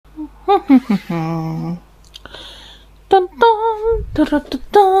Tum tum taratum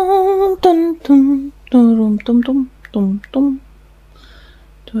tum tum turum tum tum tum tum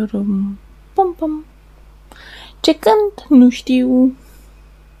turum pum pum. Ce cânt? Nu știu.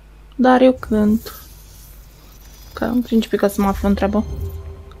 Dar eu cânt. Că în principiu ca să mă aflu în treabă.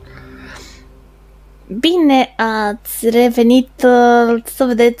 Bine ați revenit să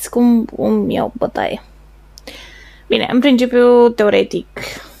vedeți cum îmi iau bătaie. Bine, în principiu, teoretic,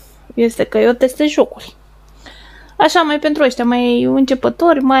 este că eu testez jocuri. Așa, mai pentru ăștia, mai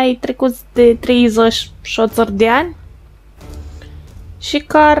începători, mai trecuți de 30 șoțări de ani și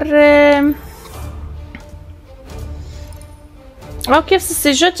care au chef să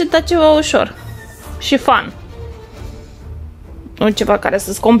se joace, dar ceva ușor și fun. Nu ceva care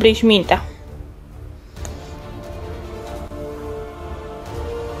să-ți complici mintea.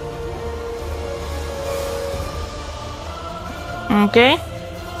 Ok.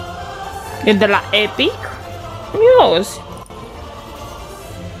 E de la Epic? Ios.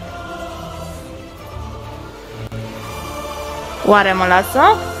 Oare mă lasă?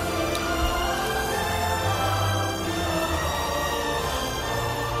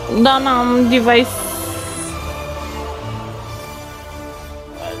 Da, n-am device.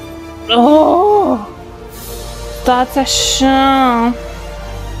 Oh! Stați așa.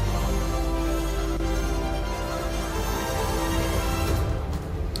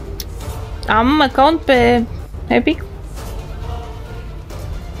 Am account pe Epic?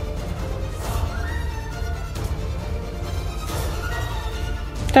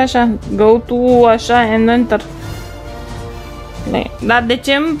 Așa, go to așa and enter. Dar de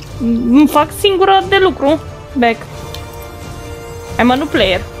ce îmi fac singură de lucru? Back. I'm a new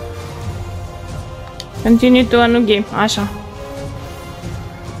player. Continue to a new game. Așa.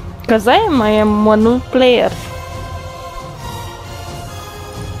 Cause I am a new player.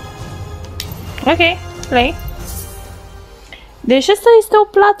 Ok, play. Deci asta este o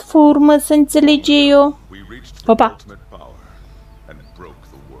platformă, să înțelege eu. Opa.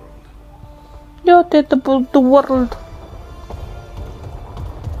 Ia-te the world.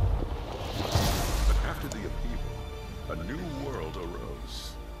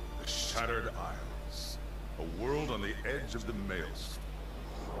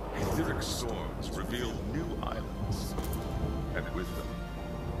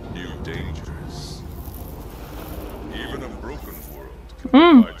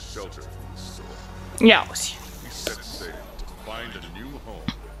 Ia uzi.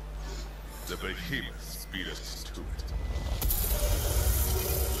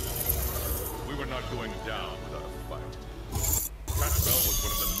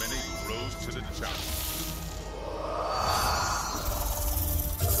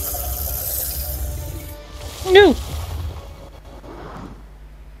 Nu.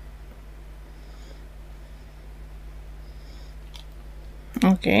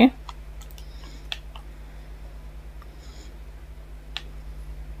 Ok.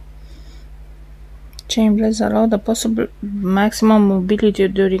 Chambers allow the possible maximum mobility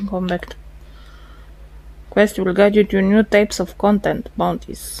during combat. Quest will guide you to new types of content.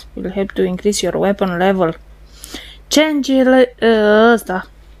 Bounties will help to increase your weapon level. Change-le ăsta.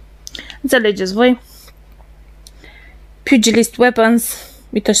 Înțelegeți voi? Pugilist weapons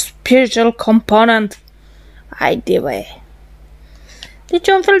with a spiritual component. Haide, băi. Deci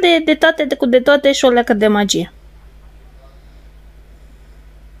un fel de toate și o leacă de magie.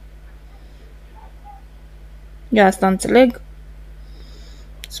 Eu asta înțeleg.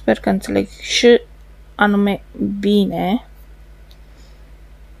 Sper că înțeleg și anume bine.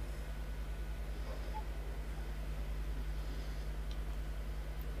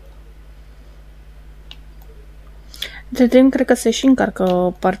 De timp cred că se și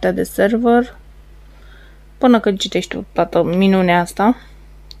încarcă partea de server. Până când citești toată minunea asta.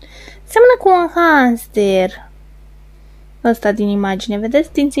 Seamănă cu un hamster. Ăsta din imagine.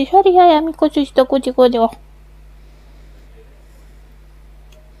 Vedeți? Dințișorii aia micuți și tăcuți cu de-o.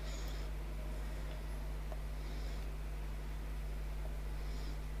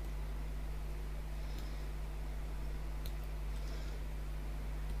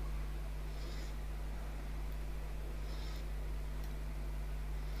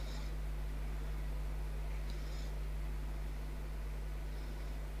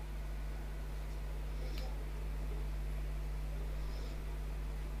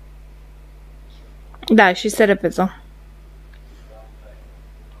 Da, și se repetă.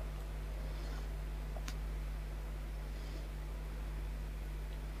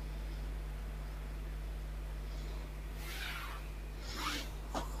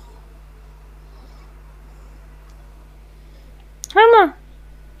 Hai, mă!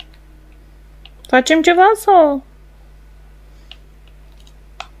 Facem ceva sau?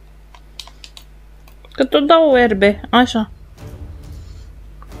 Că tot dau erbe, așa.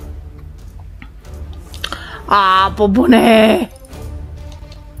 A, pe bune!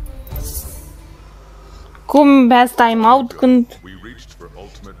 Cum beați time-out când...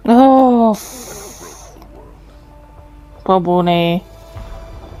 Oh, pe bune!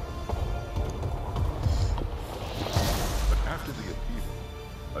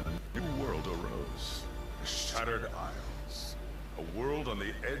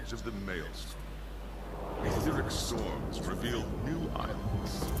 Of the maelstrom, etheric storms reveal new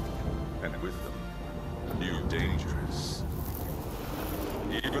islands, and with them, new dangers.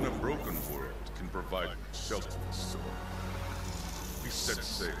 Even a broken world can provide shelter for soul. We set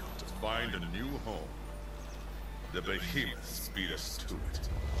sail to find a new home. The behemoths beat us to it.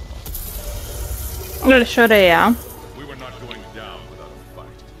 We were not going down without a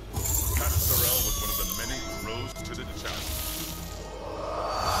fight. Pastorel was one of the many who rose to the challenge.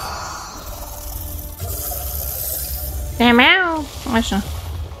 Așa.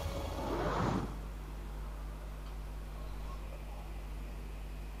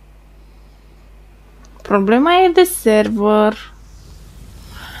 Problema e de server.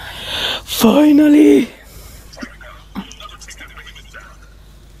 Finally!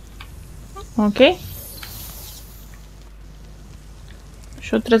 Ok.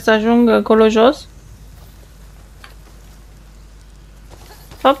 Și eu trebuie să ajung acolo jos.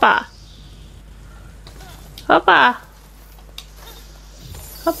 Hopa! Hopa!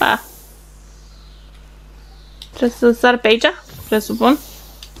 Hopa! Trebuie să sar pe aici, presupun.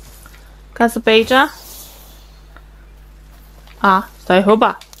 Casă pe aici. A, stai,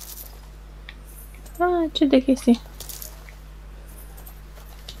 hopa! A, ce de chestii.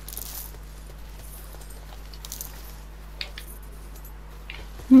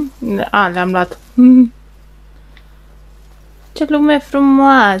 A, le-am luat. Ce lume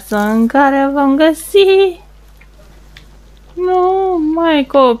frumoasă în care vom găsi. Nu, mai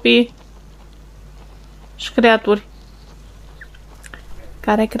copii și creaturi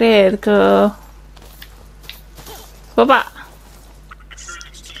care cred că... Opa!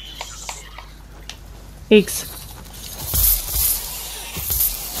 X.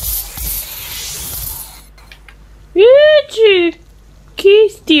 E, ce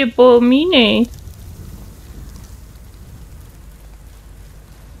chestie pe mine!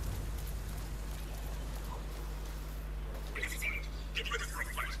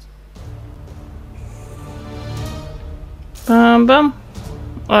 Bam.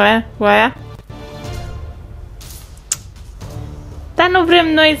 Oaia. Dar nu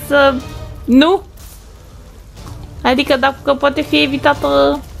vrem noi să... Nu? Adică dacă poate fi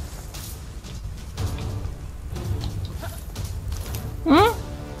evitată...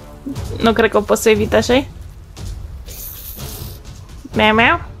 Nu cred că pot să evit așa.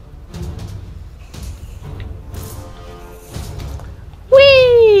 Meow.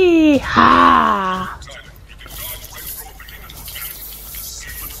 Ui! Ha!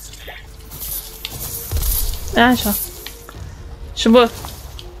 Așa. Și bă.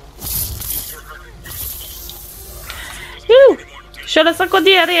 Și-a lăsat cu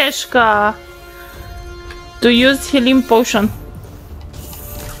diareșca. To use healing potion.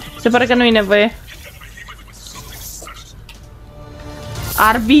 Se pare că nu e nevoie.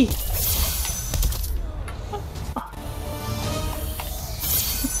 Arbi.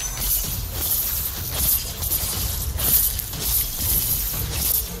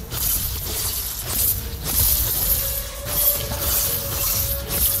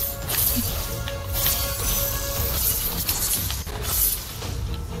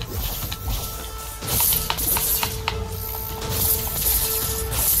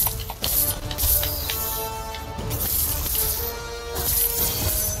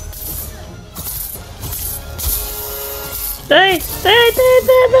 Stai!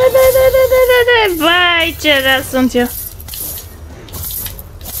 Vai, ce rea sunt eu!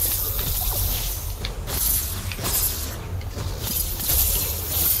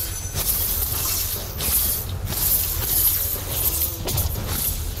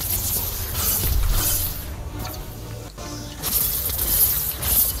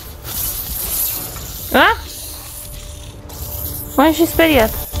 A? M-am și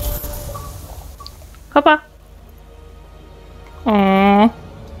speriat. Hopa!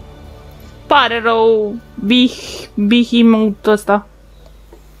 Pare rău Behemoth ăsta.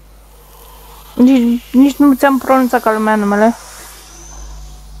 Nici nu ți-am pronunțat ca lumea numele.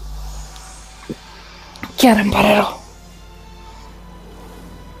 Chiar îmi pare rău.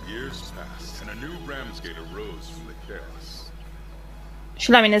 Și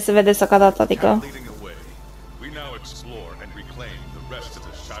la mine se vede sacadat, adică... Leading away, we now explore and reclaim the rest of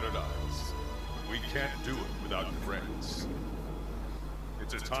the Shattered Isles. We can't do it without friends.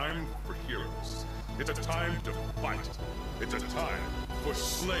 It's a time for heroes. It's a time to fight. It's a time for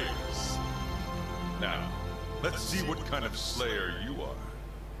slayers. Now, let's see what kind of slayer you are.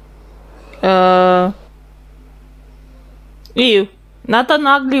 You. Not an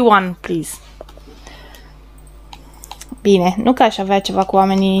ugly one, please. Bine, nu că aș avea ceva cu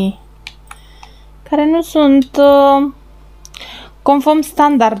oamenii care nu sunt conform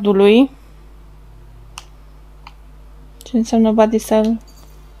standardului. Ce înseamnă body style?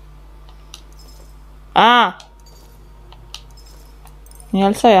 E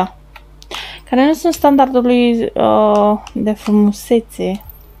al sau ea? Care nu sunt standardului de frumusețe.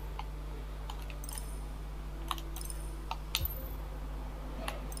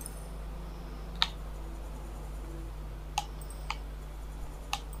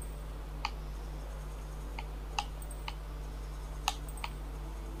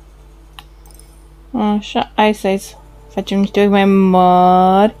 Așa, eye size. Facem niște ochi mai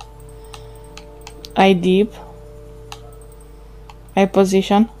mari. Eye deep. Eye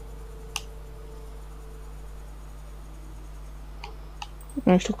position.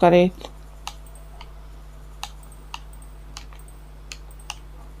 Nu știu care e.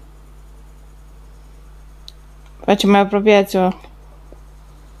 Facem mai apropiați-o.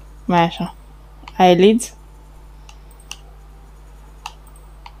 Mai așa. Eyelids.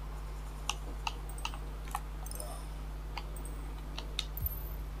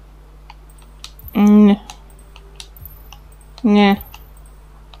 Ne.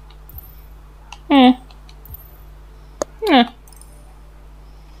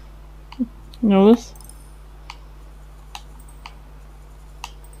 Nose.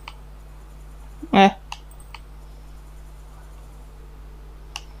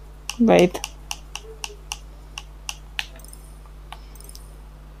 Wait.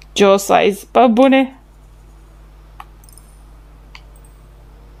 Jaw size, pe bune.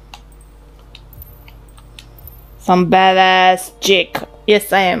 Some badass chick.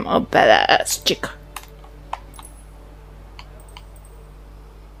 Yes, I am a badass chick.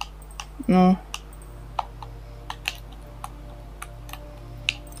 No.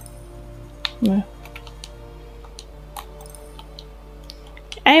 No.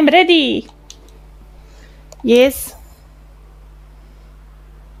 I'm ready. Yes.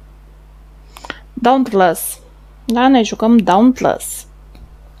 Dauntless. Da, ne jucăm Dauntless.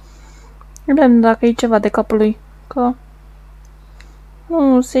 Vedem dacă e ceva de capul lui. Că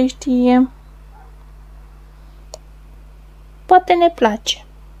nu se știe. Poate ne place.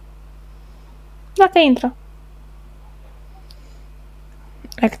 Dacă intră.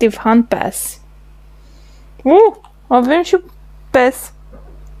 Active Hunt Pass. Avem și pass.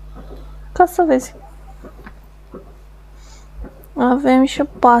 Ca să vezi. Avem și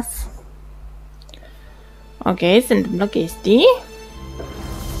pas. Ok, se întâmplă chestii.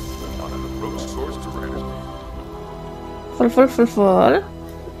 Full.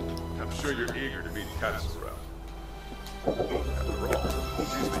 I'm sure you're eager to meet Katsura. After all,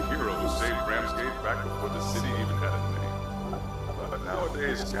 she's the hero who saved Ramsgate back before the city even had a name. But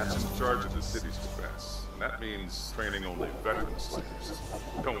nowadays, Kat's in charge of the city's defense, and that means training only veteran slayers.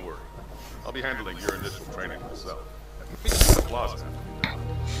 Don't worry, I'll be handling your initial training myself. Meet me in the plaza after you're done.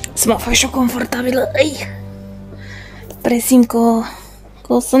 Să mă fac și o confortabilă. Presimt că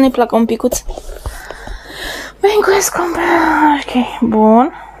o să ne placă un picuț. Banquest complet. Ok,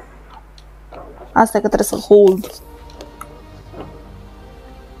 bun. Asta e că trebuie să-l hold.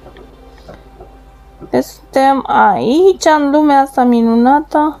 Suntem aici, în lumea asta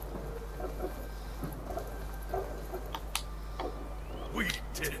minunată.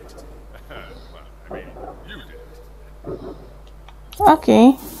 Ok.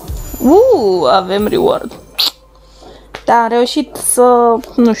 Avem reward. Da, am reușit să,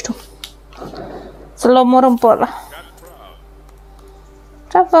 nu știu, să-l omorâm pe ăla.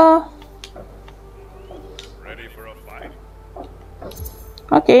 Bravo!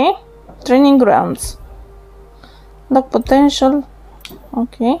 Ok. Training grounds. Lock potential.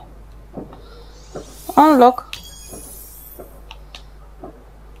 Ok. Unlock.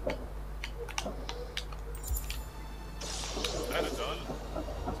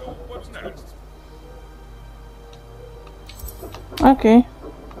 Ok.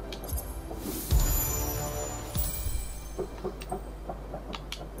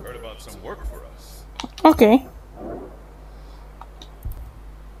 Ok.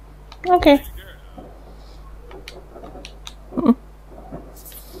 Ok.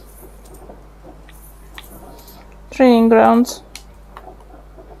 Training grounds.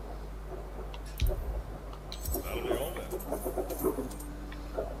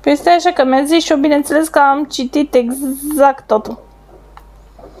 Păi stai așa că mi-a zis și eu, bineînțeles că am citit exact totul.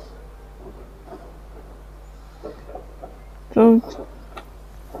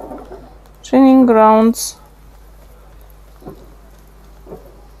 Training grounds.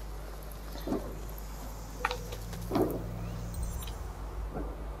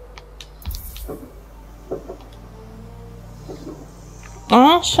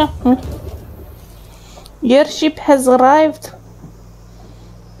 Așa. Airship has arrived.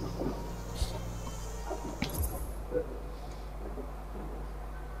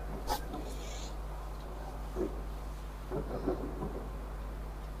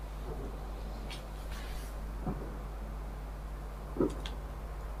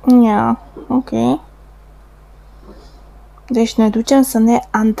 Yeah, ok. Deci ne ducem să ne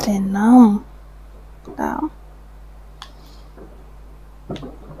antrenăm. Da.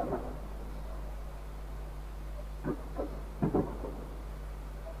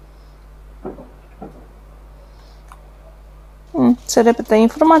 Se repetă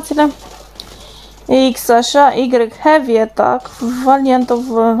informațiile. X așa, Y heavy attack, valiant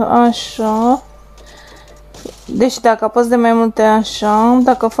of așa. Deci dacă apăs de mai multe așa,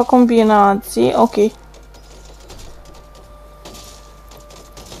 dacă fac combinații, ok.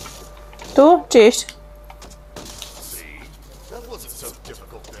 Tu ce ești?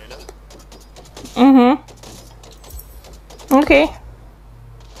 Ok.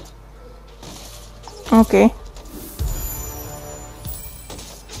 Ok.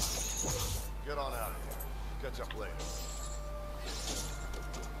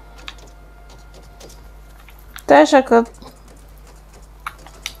 Stai așa că...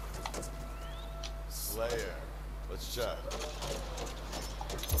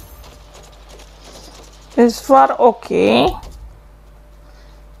 It's far ok.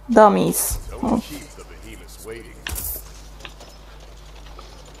 Dummies.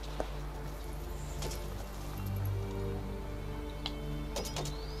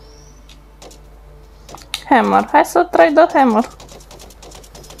 Hammer. Hai să try the hammer.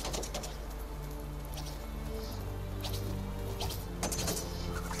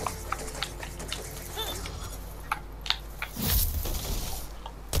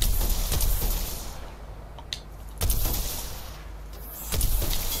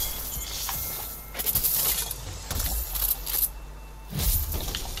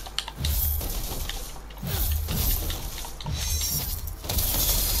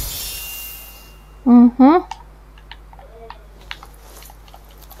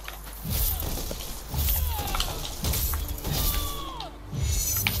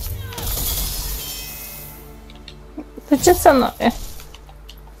 De ce să nu e?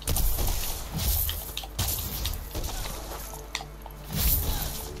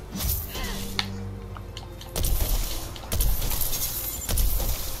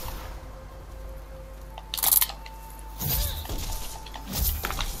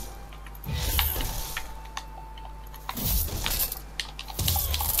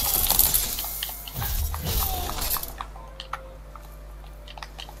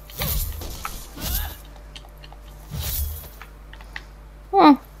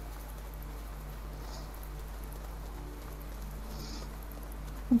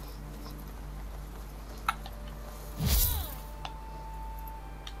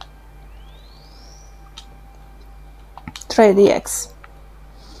 Try the X.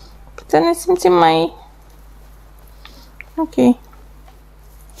 Să ne simțim mai... Ok.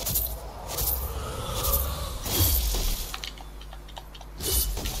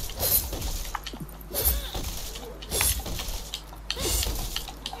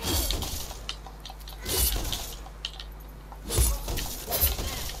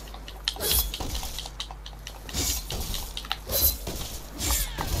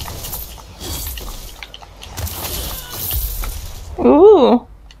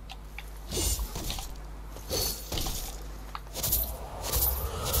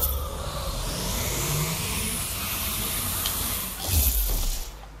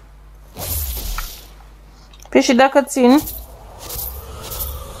 Păi și dacă țin?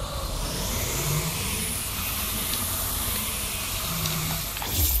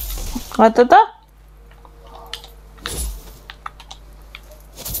 Atâta?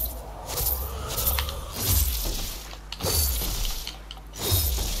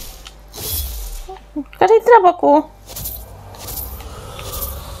 Care-i treaba cu...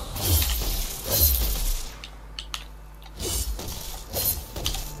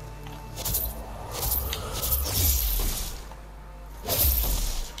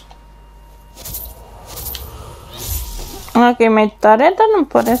 Ok, e mai tare, dar nu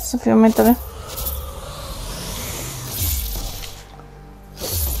pare să fie mai tare.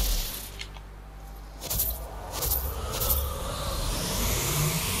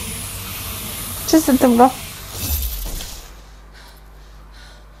 Ce se întâmplă?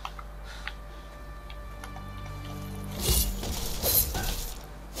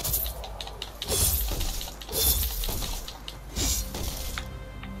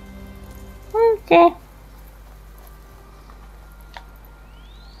 Ok.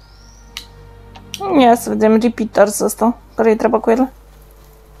 Ia să vedem repeaters ăsta. Care-i treaba cu el?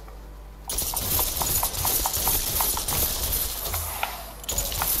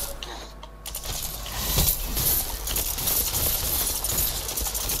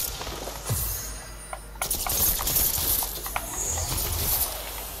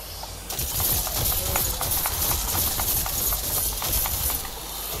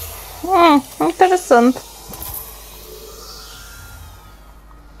 Interesant.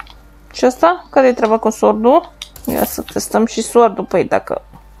 Și asta? Care-i treaba cu sword-ul? Ia să testăm și sword-ul. Păi dacă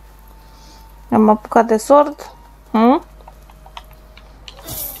am apucat de sword.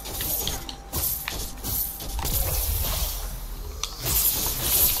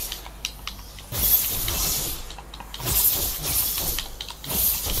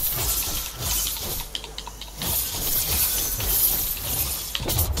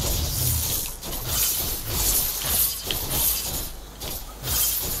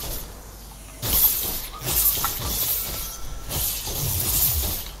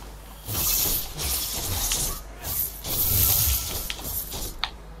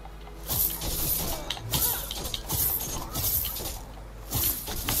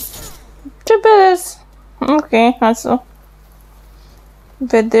 Ce vezi? Ok, hai să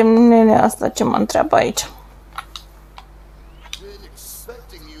vedem nenea asta ce mă întreabă aici.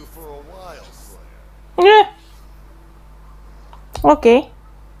 Ok.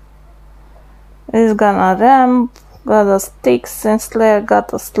 It's gonna ramp, got a sticks and slayer,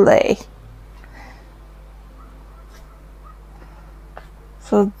 got a slay.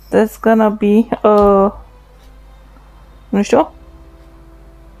 So that's gonna be nu știu.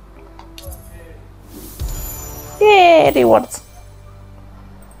 Yay, rewards.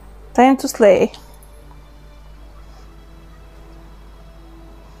 Time to slay.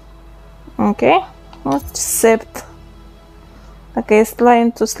 Ok. Accept. Dacă e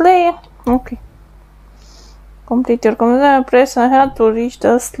time to slay. Ok. Complete your command. Press ahead to reach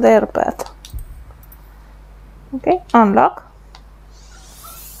the slayer path. Ok. Unlock.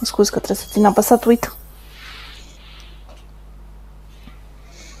 Scuz că trebuie să țin apăsat, uit.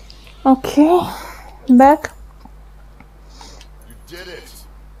 Ok. Back. Did it.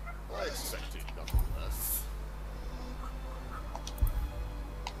 I expected nothing less.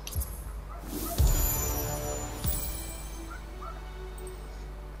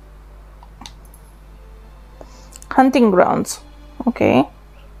 Hunting grounds. Ok. Get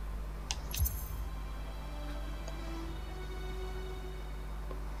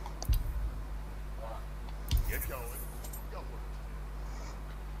going. Got work.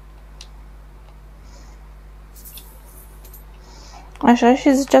 Așa,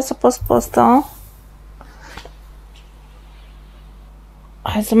 și zicea să păs pe ăsta.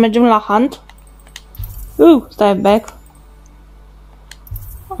 Hai să mergem la hunt. Stai back.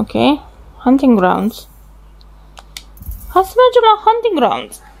 Ok. Hunting grounds. Hai să mergem la hunting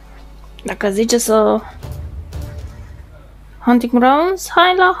grounds. Dacă zice să... Hunting grounds,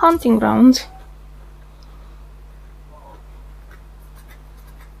 hai la hunting grounds.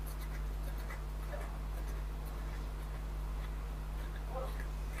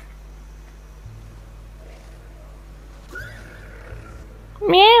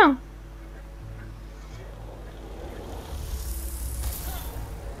 Miau.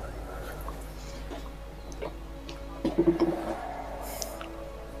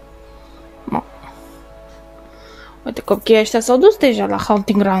 Uite, copiii ăștia s-au dus deja la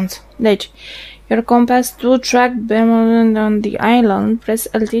hunting grounds. Deci, your compass to track them on the island. Press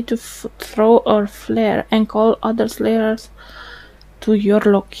LT to throw a flare and call other slayers to your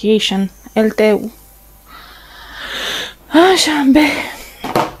location. LT-ul. Așa, B.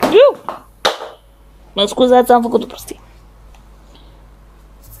 Mă scuzați, am făcut o prostie.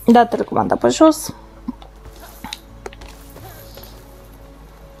 Da, telecomanda pe jos.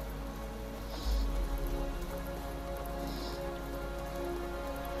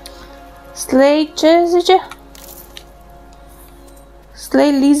 Slay, ce zice?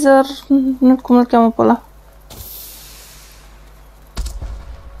 Slay Lizard, nu cum îl cheamă pe ăla.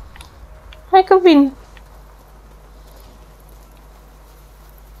 Hai că vin.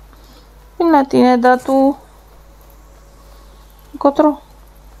 Vin la tine, dar tu... Încotro.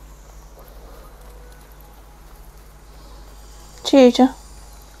 Ce e aici?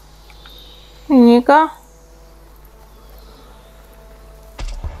 Nimica.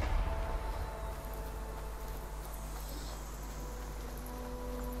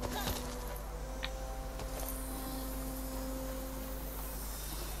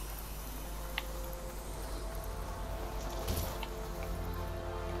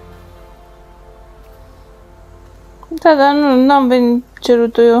 Da, dar nu am venit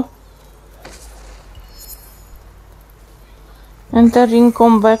cerut-o eu. Entering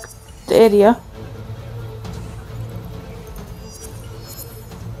combat area.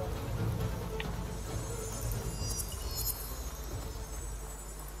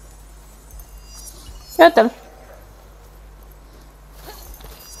 Iată-l.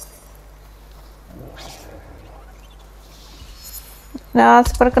 Da,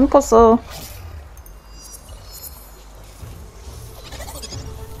 se pare că nu pot să...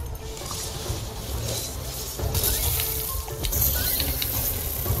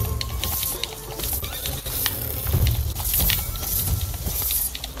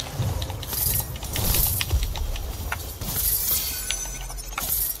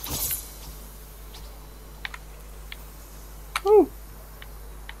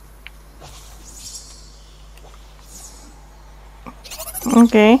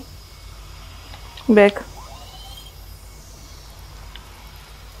 Ok. Back.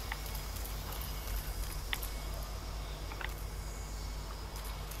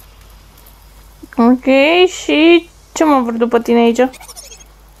 Ok, și ce mă vrut după tine aici?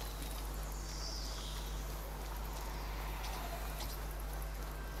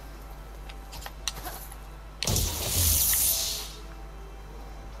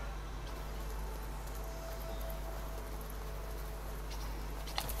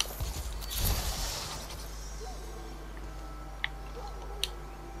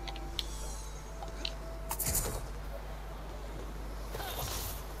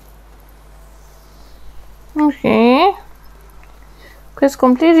 Ok. Quest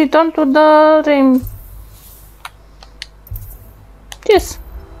complete, return to the rain. Yes.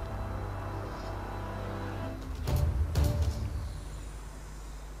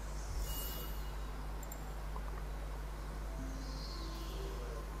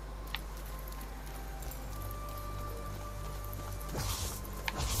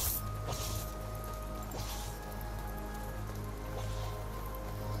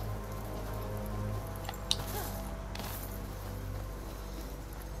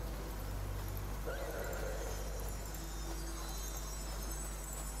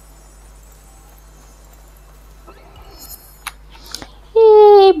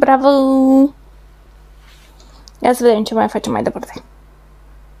 Yay, bravo! Ia să vedem ce mai facem mai departe.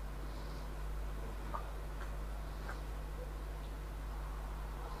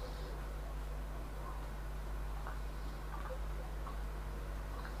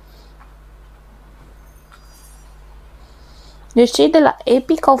 Deci cei de la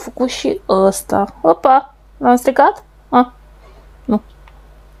Epic au făcut și ăsta. Opa! L-am stricat? Ah, nu.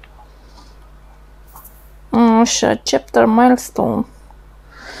 Așa, chapter milestone.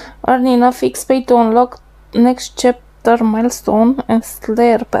 Earn enough XP to unlock next chapter milestone and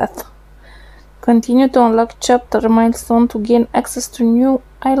Slayer path. Continue to unlock chapter milestone to gain access to new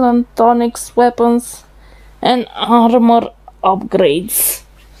island tonics, weapons, and armor upgrades.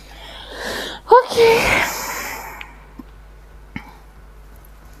 Ok.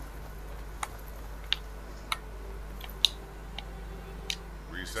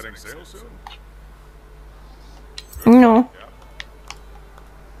 Resetting sail soon? Nu.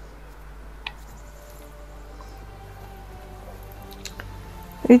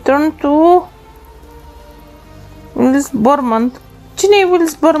 Return to Willis Borman. Cine e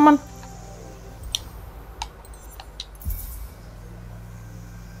Willis Borman?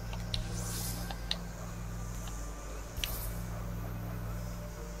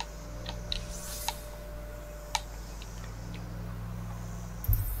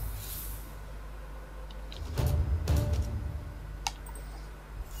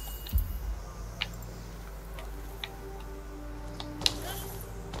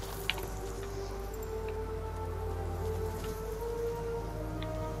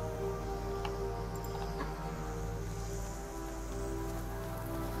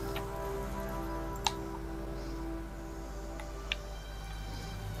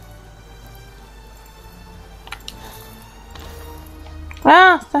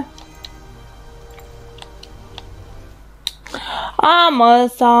 Ah, stai. Am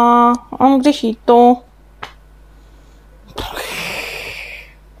ăsta. Am greșit-o. Trebuie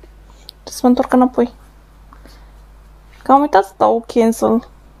să mă întorc înapoi. Că am uitat să dau cancel.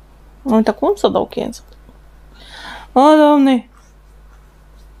 Am uitat cum să dau cancel. O, Doamne.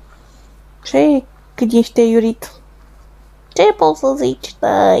 Ce? Cât ești aiurit? Ce poți să zici?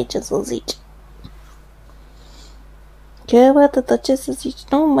 Dai, ce să zici? Ce, bă, tătă, ce să zici?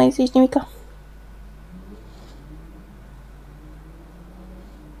 Nu mai zici nimica.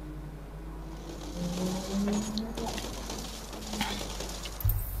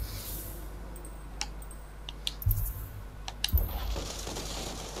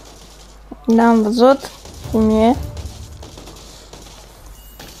 Da, am văzut cum e.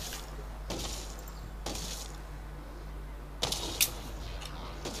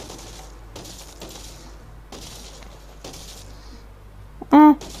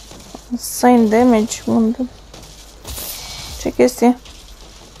 Sign damage, unde? Ce chestie?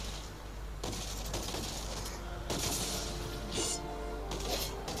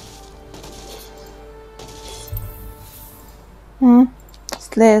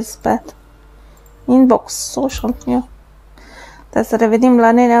 Slash bat. Inbox, social, ia. Trebuie să revenim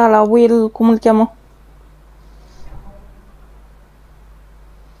la nenea la Will, cum îl cheamă?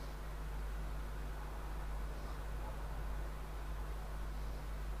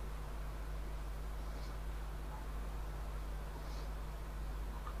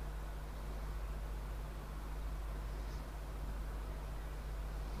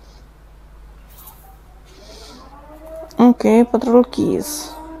 Ok, patrol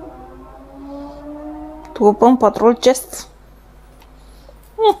keys. Tu open patrol chest.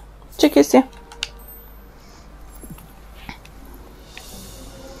 Ce chestie?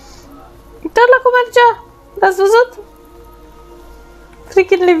 Dar la cum mergea? L-ați văzut?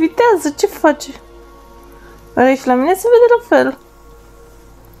 Freaking levitează, ce face? Dar și la mine se vede la fel.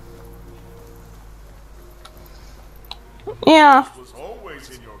 Ia.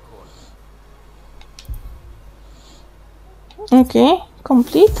 Ok,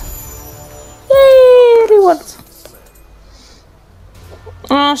 complete. Yay, rewards.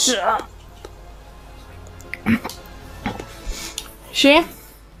 Așa. Și?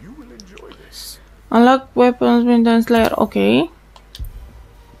 Unlock weapons, maintenance layer, ok.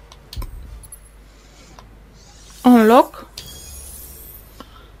 Unlock.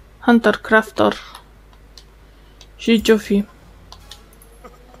 Hunter Crafter. Și ce-o fi?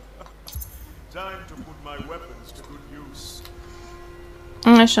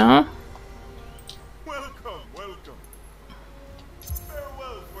 Așa.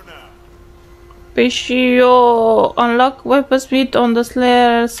 Păi și eu unlock weapon speed on the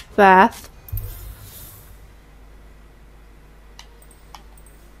Slayer's path.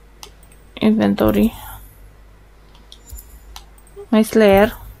 Inventory. My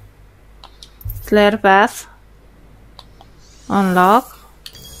Slayer. Slayer path. Unlock.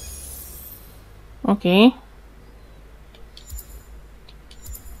 Ok.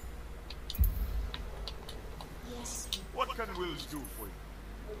 What can Wills do for you?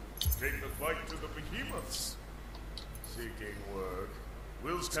 Take the fight to the behemoths. Seeking work.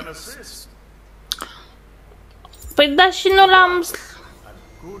 Wills can assist. Păi da, și nu l-am...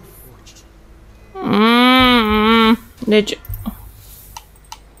 Good fortune. Deci...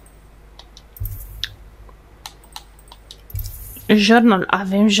 Journal.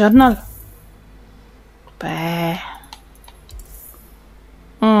 Avem journal? Pe...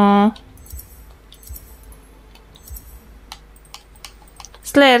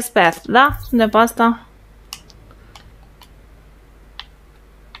 Slayer's Path, da? Suntem pe asta.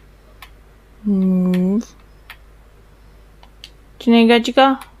 Cine-i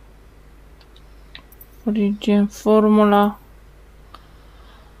gagica? Origin, formula.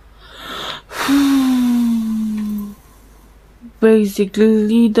 Basic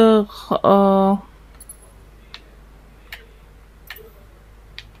leader.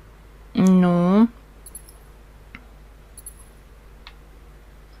 Nu.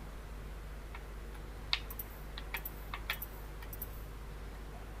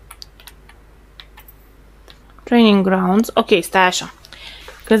 Training grounds. Ok, stai așa.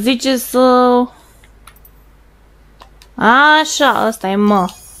 Că zice să... Așa, ăsta e mă.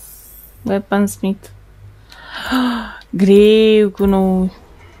 Weaponsmith. Greu cu nou.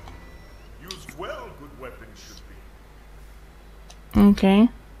 Ok.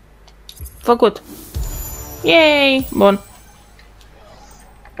 Făcut. Yay! Bun.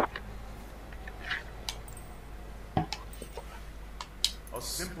 A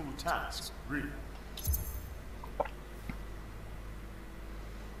simple task, really.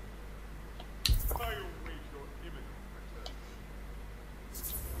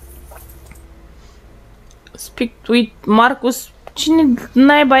 Speak with Marcus. Cine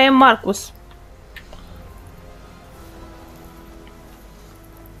naiba e Marcus?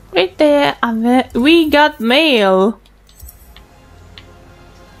 Uite, we got mail.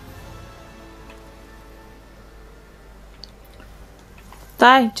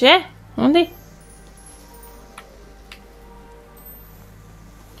 Stai, ce? Unde-i?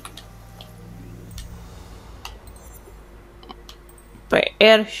 Pe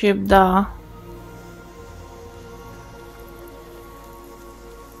airship, da.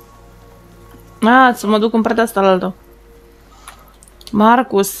 Să mă duc în partea asta la altă.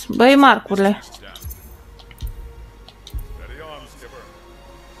 Marcus. Băi, Marcule. Steady on, skipper.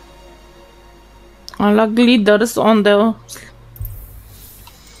 I like leaders on the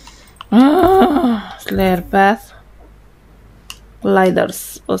Slayer path.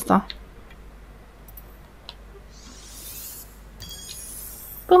 Gliders ăsta.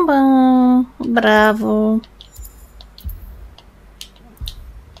 Bum bum. Bravo.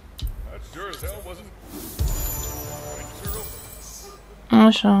 That sure as hell wasn't.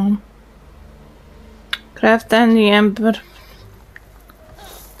 Așa. Craft and the Emperor.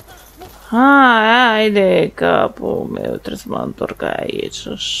 Hai de capul meu, trebuie să mă întorc aici,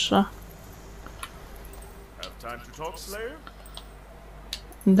 așa. Have time to talk, Slayer?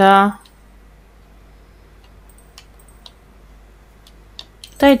 Da.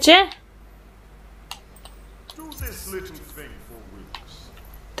 Stai, ce? Do this little thing for Wills.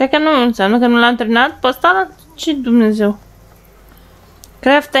 Stai că nu înseamnă că nu l-am terminat pe ăsta? Ce Dumnezeu?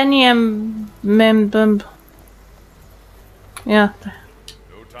 Craft any member. Ia.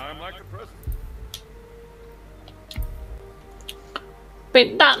 No time like the present.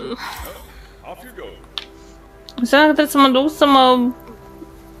 Păi da. Off you go. Înseamnă că trebuie să mă duc să mă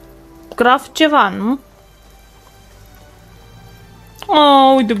craft ceva, nu?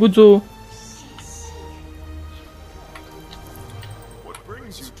 Oh, uite guțul. What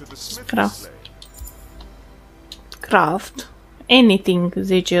brings you to the smithy, Craft. Slayer? Craft. Anything,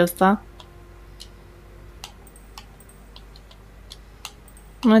 zice ăsta.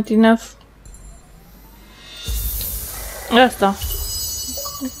 Not enough. Asta.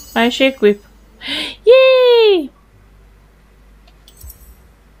 Ai și equip. Yay!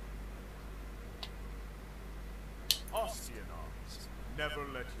 Ostian arms. Never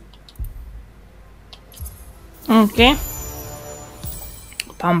let you down. Ok.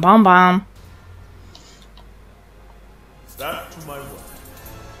 Bam, bam, bam. That to my word.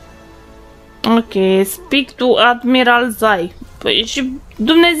 Ok, speak to Admiral Zai. Păi și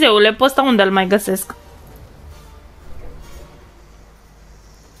Dumnezeule, pe ăsta unde îl mai găsesc?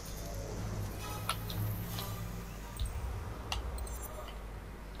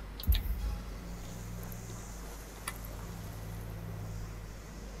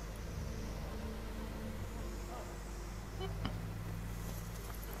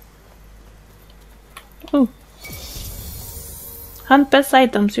 Hunt pass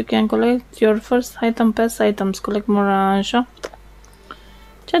items. You can collect your first item pass items. Collect more, așa.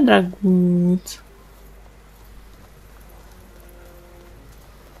 Ce drăguț.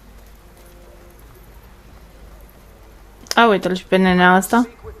 A, uite-l și pe nenea asta.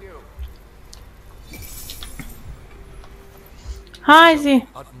 Hai zi.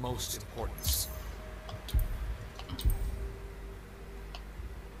 Utmost importance.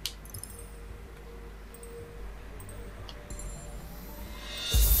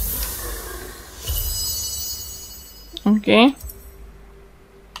 Ok. I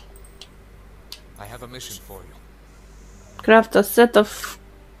have a mission for you. Craft a set of...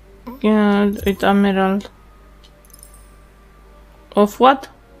 uite, Emerald. Of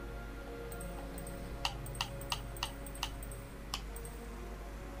what?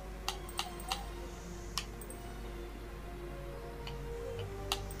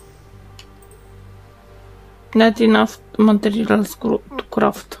 Not enough materials to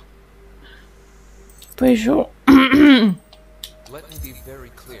craft. Păi jo. Let me be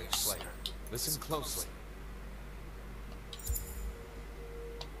very clear, Slayer. Listen closely.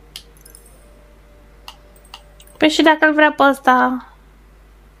 Păi și dacă îl vrea pe ăsta...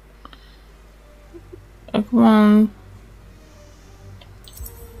 Acum...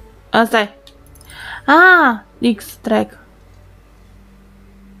 Asta-i. Ah! X-track.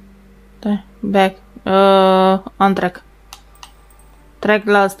 Stai, back. On-track. Track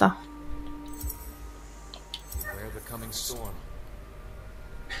la asta. Beware the coming storm.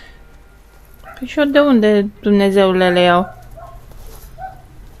 Păi și eu de unde Dumnezeule le iau?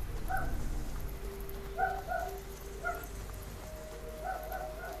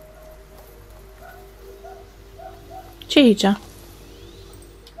 Ce e aici?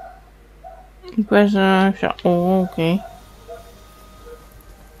 Așa, ok.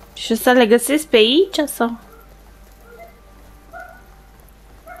 Și să le găsesc pe aici sau?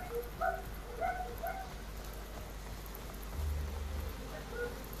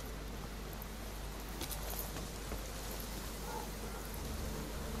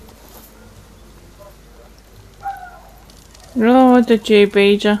 Uite ce e pe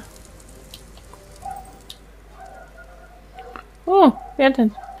aici. Fii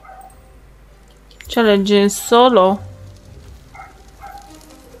atent. Challenge solo.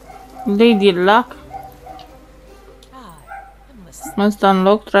 Lady Luck. Asta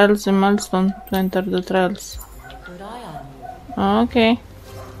unlock trials and milestone to enter the trials. Ok.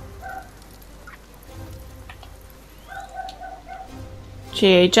 Ce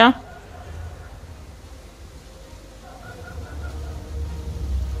e aici?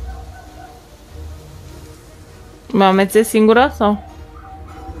 Mă amețesc singura sau?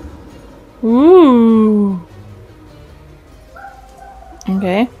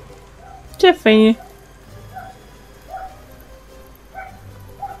 Ok. Ce fain.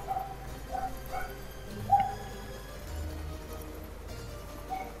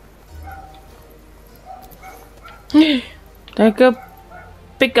 Dai că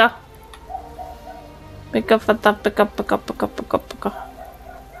pica. Pica fata, pica, pica, pica, pica, pica.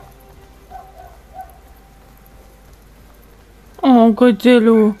 Oh,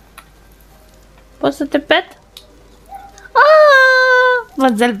 cățelul. Poți să te pet?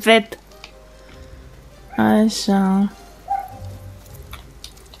 Vă-ți-l pet. Așa.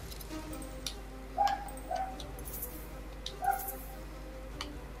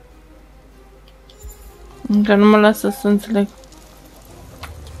 Încă nu mă lasă să înțeleg.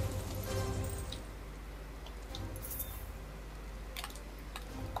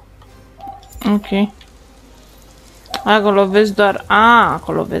 Ok. Acolo vezi doar...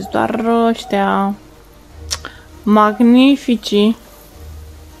 acolo vezi doar ăștia. Magnifici.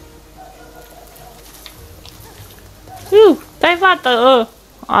 Stai fată!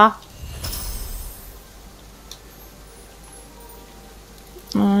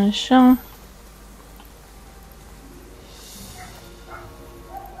 Așa.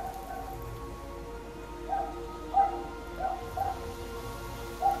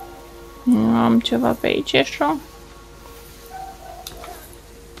 Am ceva pe aici, așa.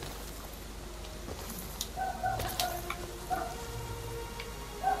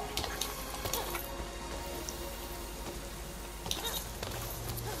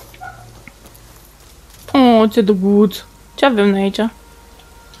 Oh, ce drăguț! Ce avem noi aici?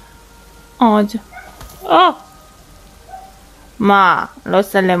 Oh, ce... Oh! Ma, l-o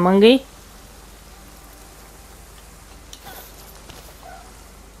să le mângâi?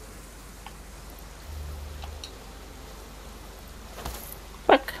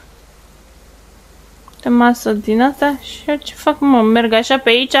 Fac. De masă din asta și eu ce fac, mă? Merg așa pe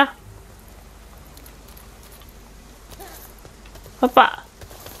aici? Opa!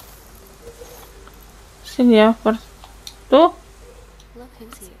 Silia, tu?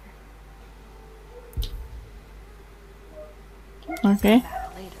 Ok.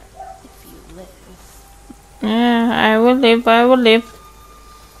 Yeah, I will live.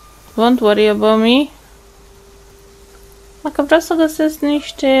 Don't worry about me. Dacă vreau să găsesc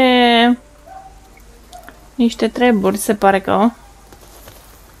niște treburi, se pare că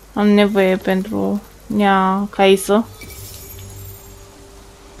am nevoie pentru ea caisă.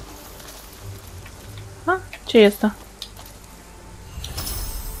 Ce e asta?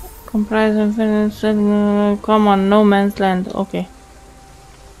 Comprise common no man's land. Ok.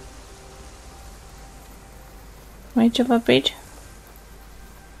 Mai e ceva pe aici?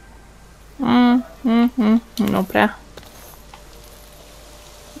 Nu prea.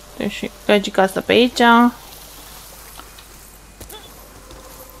 Deci, gagica asta pe aici.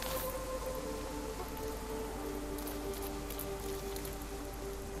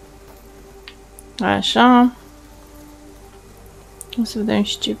 Așa. O să vedem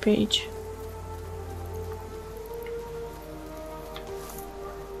și ce pe aici.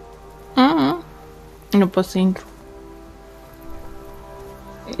 Nu pot să intru.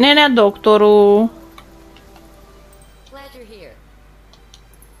 Nenea doctorul.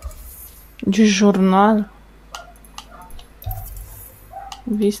 Jurnal.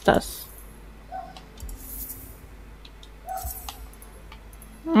 Vistas.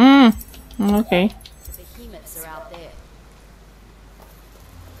 Ok.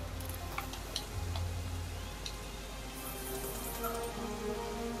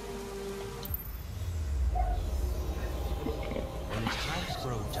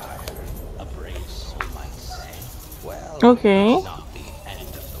 Okay. Not the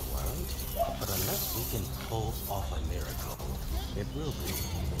end of the world, but unless we can pull off a miracle, it will be.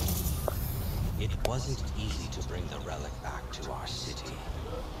 It wasn't easy to bring the relic back to our city,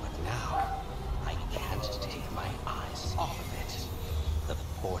 but now I can't take my eyes off of it. The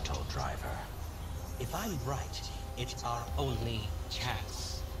portal driver. If I'm right, it's our only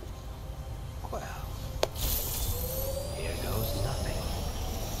chance. Well, here goes nothing.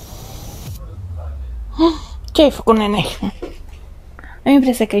 Ce ai făcut, nene? Am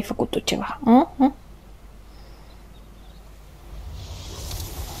impresia că ai făcut tu ceva.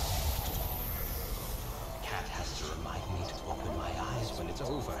 Cat has to remind me to open my eyes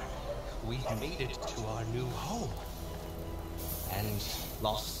over. We've made it to our new home. And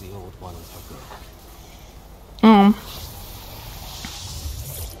lost the old one for good.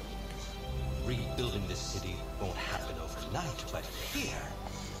 Rebuilding this city won't happen overnight, but here,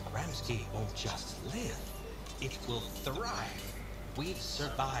 Ramsgate won't just live. It will thrive. We've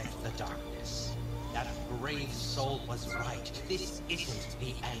survived the darkness. That brave soul was right. This isn't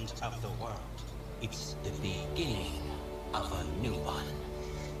the end of the world. It's the beginning of a new one.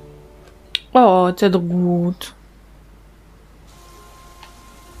 Oh, ce drăguț.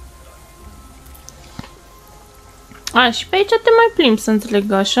 Și pe aici te mai plimbi, să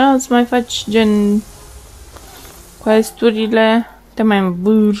înțeleg așa, îți mai faci gen questurile, te mai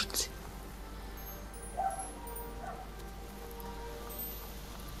învârți.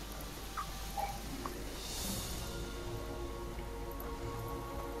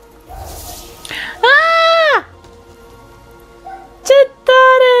 Ce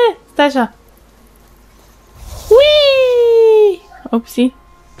tare! Stai așa. Ui! Upsi.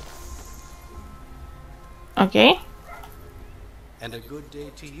 Ok. And a good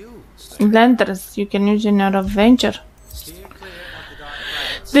day to you. Lanterns, you can use in your adventure. Steer clear of the dark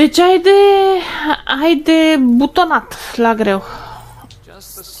clouds. Deci ai de butonat la greu.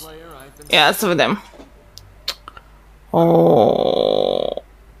 Just the Slayer I've been. Ia să vedem. Oh.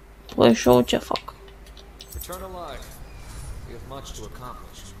 Păi și eu ce fac? Return alive. We have much to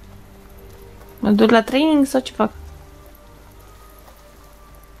accomplish. Mă duc la training sau ce fac?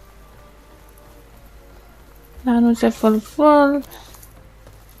 Da, nu se fulfil.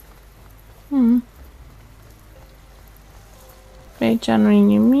 Pe aici nu-i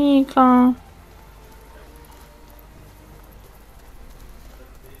nimica.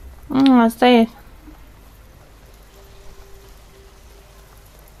 Asta e.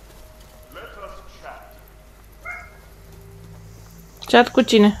 Chat cu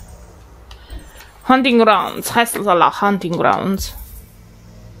cine? Hunting grounds. Hai să la hunting grounds.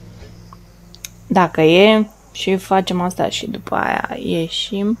 Dacă e, și facem asta și după aia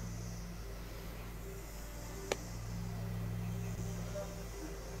ieșim.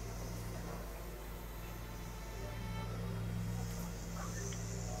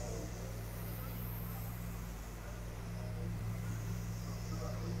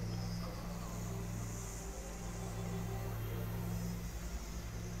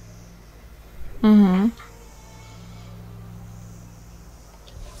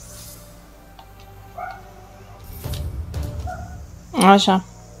 Așa.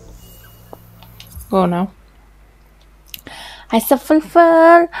 Go now. Hai să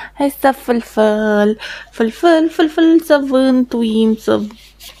fulfil, hai să fulfil, să vântuim, să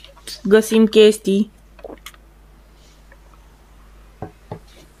găsim chestii.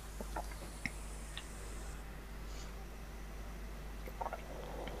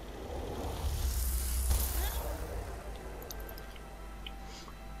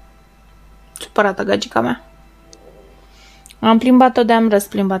 Supărată gagica mea. Am plimbat-o de-am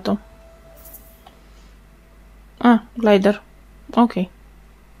răsplimbat-o. Ah, glider. Ok.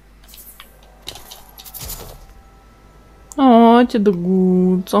 Oh, ce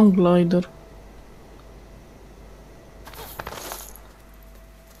drăguț, am glider.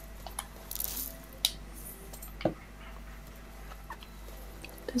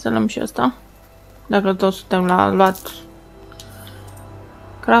 Trebuie să luăm și asta. Dacă toți suntem la luat.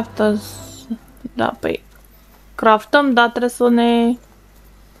 Crafters. Da, păi. Craftăm, dar trebuie să ne...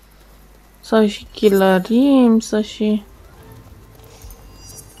 Să și killerim, să și...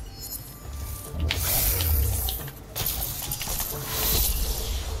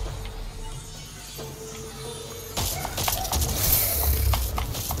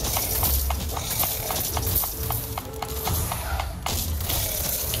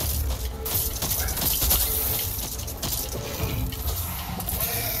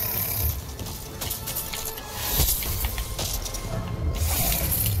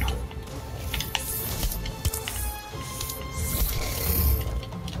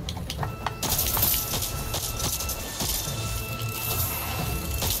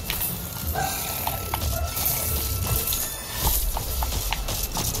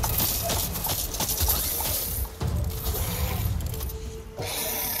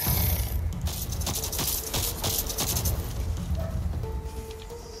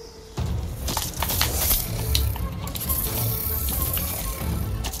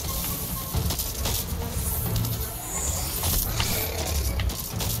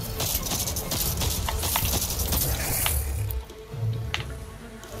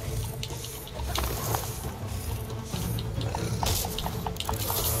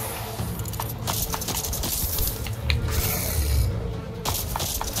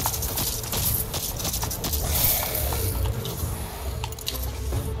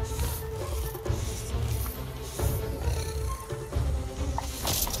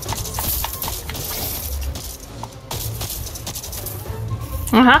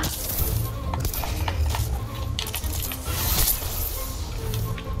 Aha.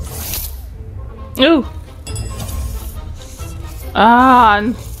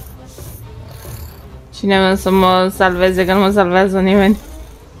 Cine vrea să mă salveze, că nu mă salvează nimeni.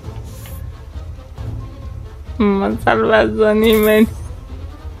 Nu mă salvează nimeni.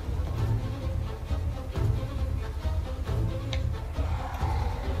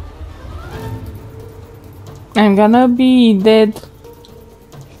 I'm gonna be dead.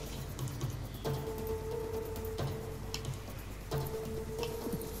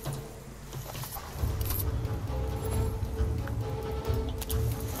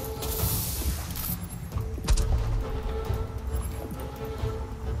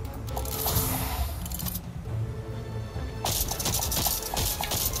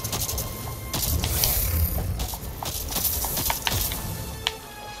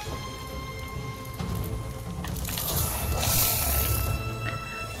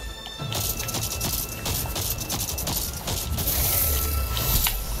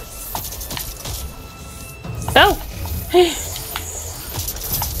 Oh!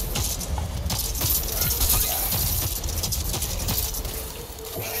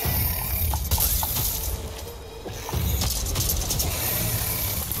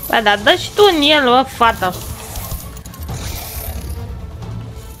 Bă, dar dă și tu în el, bă, fată!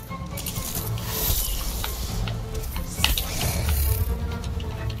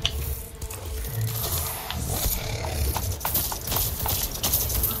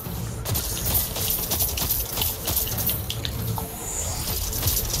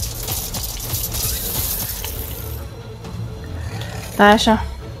 Da, așa.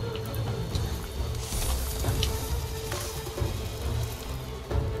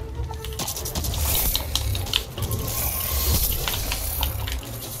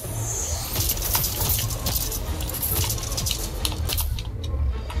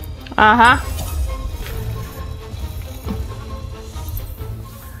 Aha.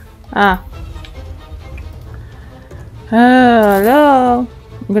 Ah. Hello.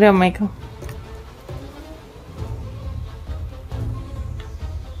 Greu, maică.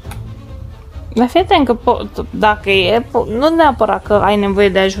 Dar fii atent că dacă e, nu neapărat că ai nevoie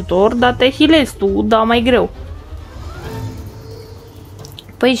de ajutor, dar te healezi tu, dar mai greu.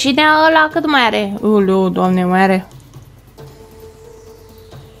 Păi și de ăla cât mai are? Uleu, doamne, mai are.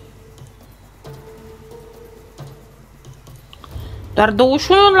 Doar 21%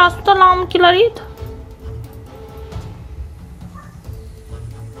 l-am killărit?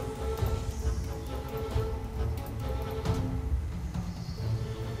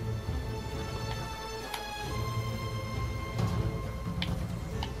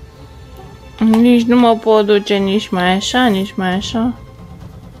 Nici nu mă pot duce nici mai așa, nici mai așa.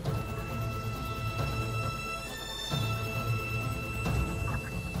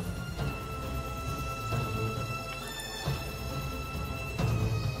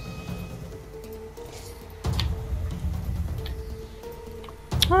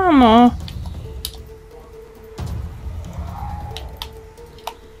 Mă.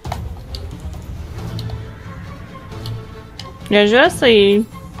 I-aș vrea să-i...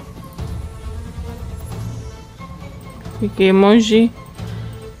 emoji.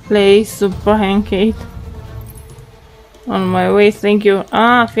 Play super pancake. On my way, thank you.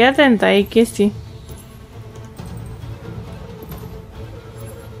 Ah, fii atent, ai chestii.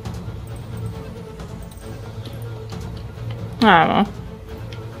 Ah, mă.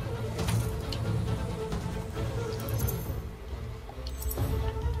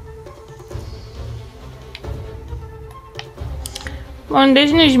 Bun, deci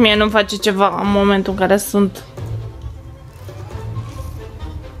nici mie nu face ceva în momentul în care sunt.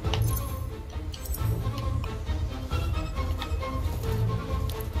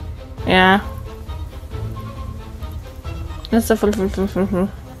 Ia. Lasă ful.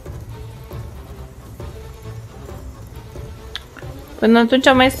 Până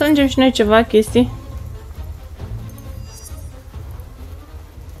atunci mai strângem și noi ceva chestii.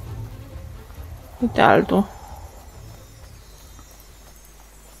 Uite altul.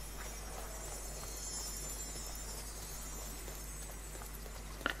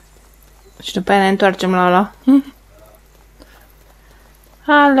 Și după aia ne întoarcem la ăla.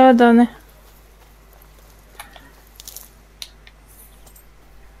 Aleu, doamne.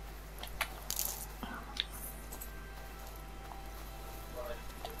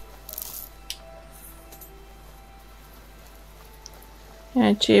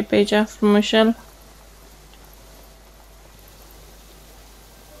 Ia ce e pe aici, frumușel.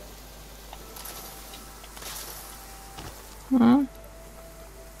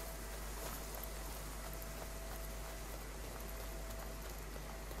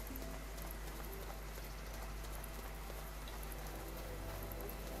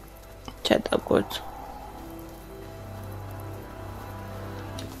 drăguț.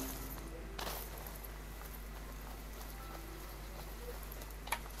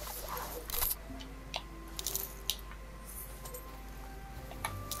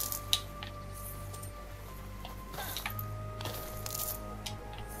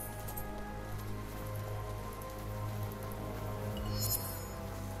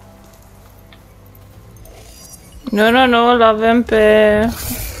 Nu, îl avem pe...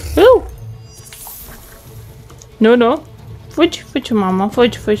 Nu. Fugi, mama,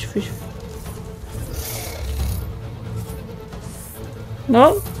 fugi.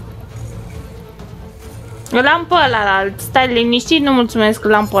 Nu? Îl am pe ălalt. Stai liniștit, nu mulțumesc,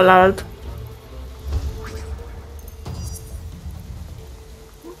 îl am pe ălalt.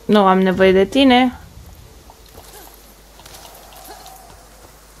 Nu am nevoie de tine.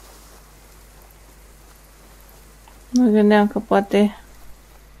 Mă gândeam că poate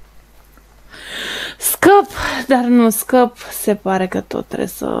scap, dar nu scap. Se pare că tot trebuie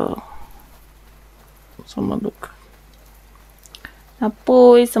să mă duc.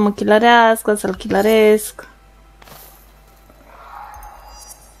 Apoi să mă chilărească, să-l chilăresc.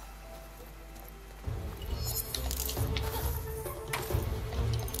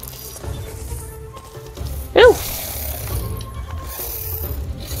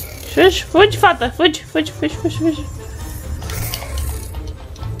 Fugi, fată, fugi.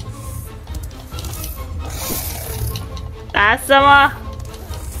 Lasă-mă!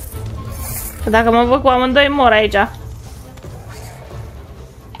 Că dacă mă văd cu amândoi mor aici.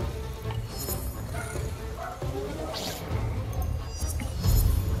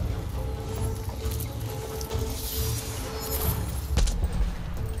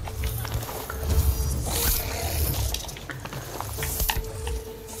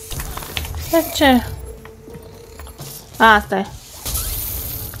 De ce? Asta e.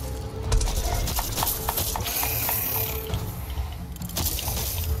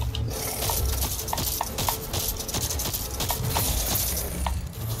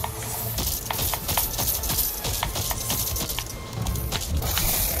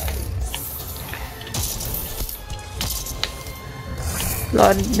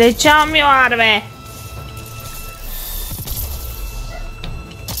 De ce am eu arme?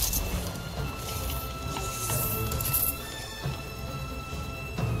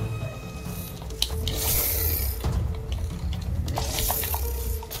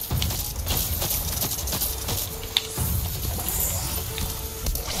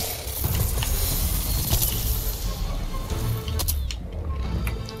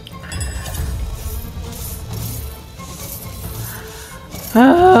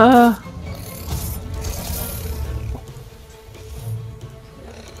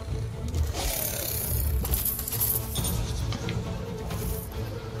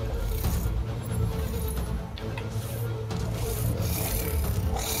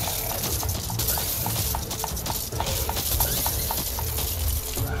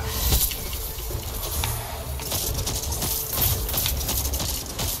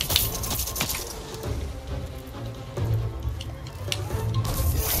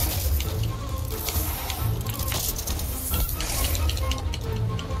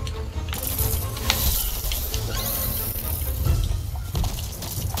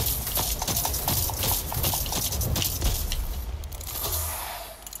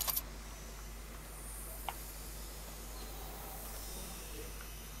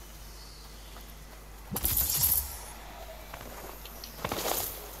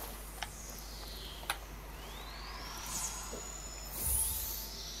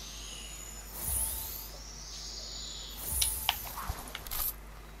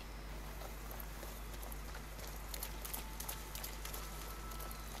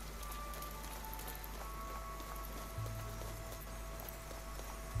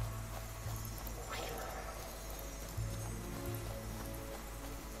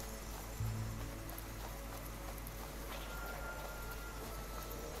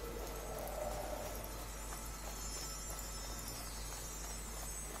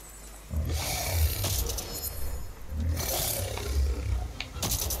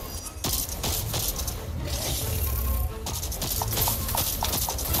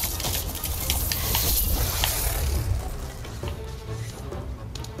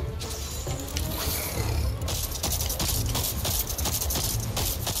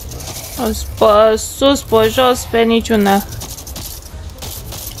 Pe sus, pe jos, pe niciuna.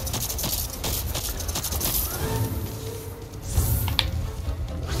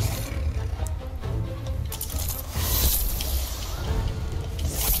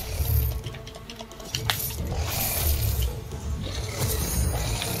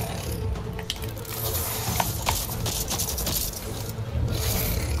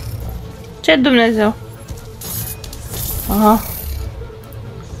 Ce Dumnezeu? Aha.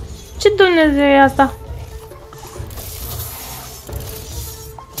 Ce Dumnezeu e asta?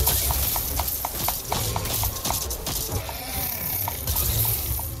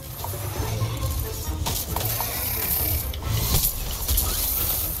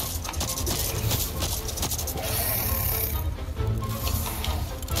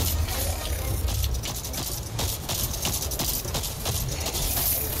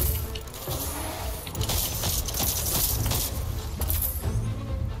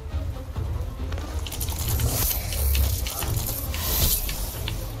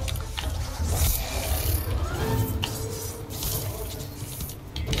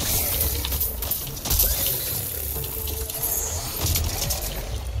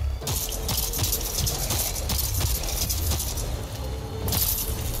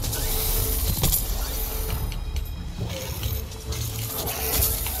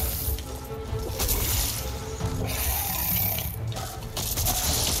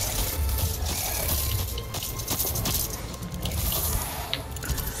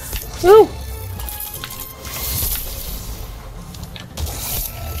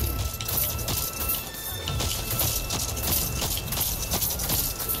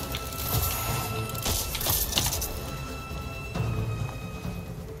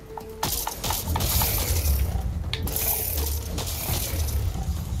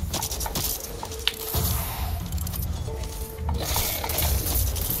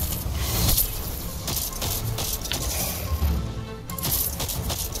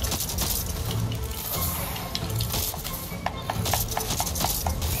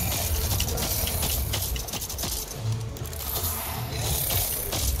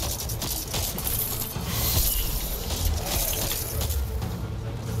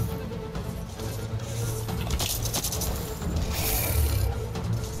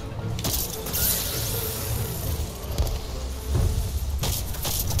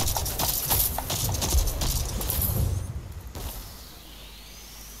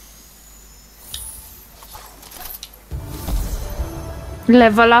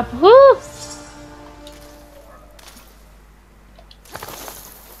 Level up.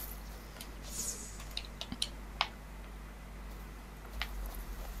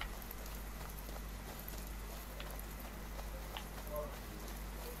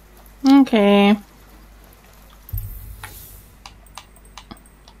 Ok.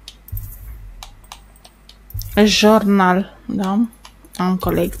 Journal, da? Am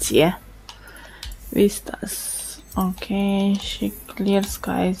colecție. Vistas. Ok, și Clear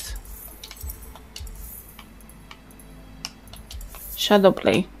Skies. Shadow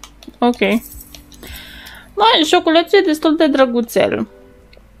Play. Ok. Mai, joculețul e destul de drăguțel.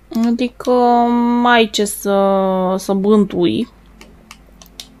 Adică mai ce să bântui.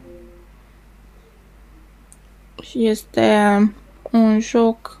 Și este un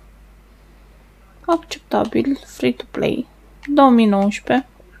joc acceptabil, free to play. 2019.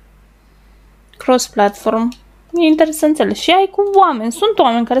 Cross-platform. E interesantel. Și ai cu oameni. Sunt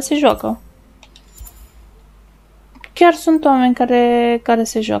oameni care se joacă. Chiar sunt oameni care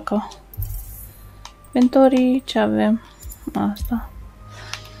se joacă. Inventorii, ce avem? Asta.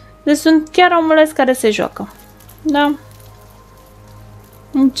 Deci sunt chiar omuleți care se joacă. Da?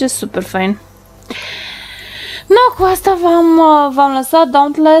 Ce super fain. No, cu asta v-am lăsat.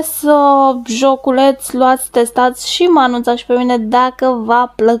 Dauntless, joculeț, luați, testați și mă anunțați și pe mine dacă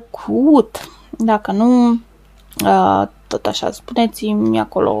v-a plăcut. Dacă nu, tot așa, spuneți-mi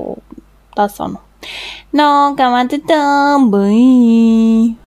acolo da sau nu. No, cam atât. Bye!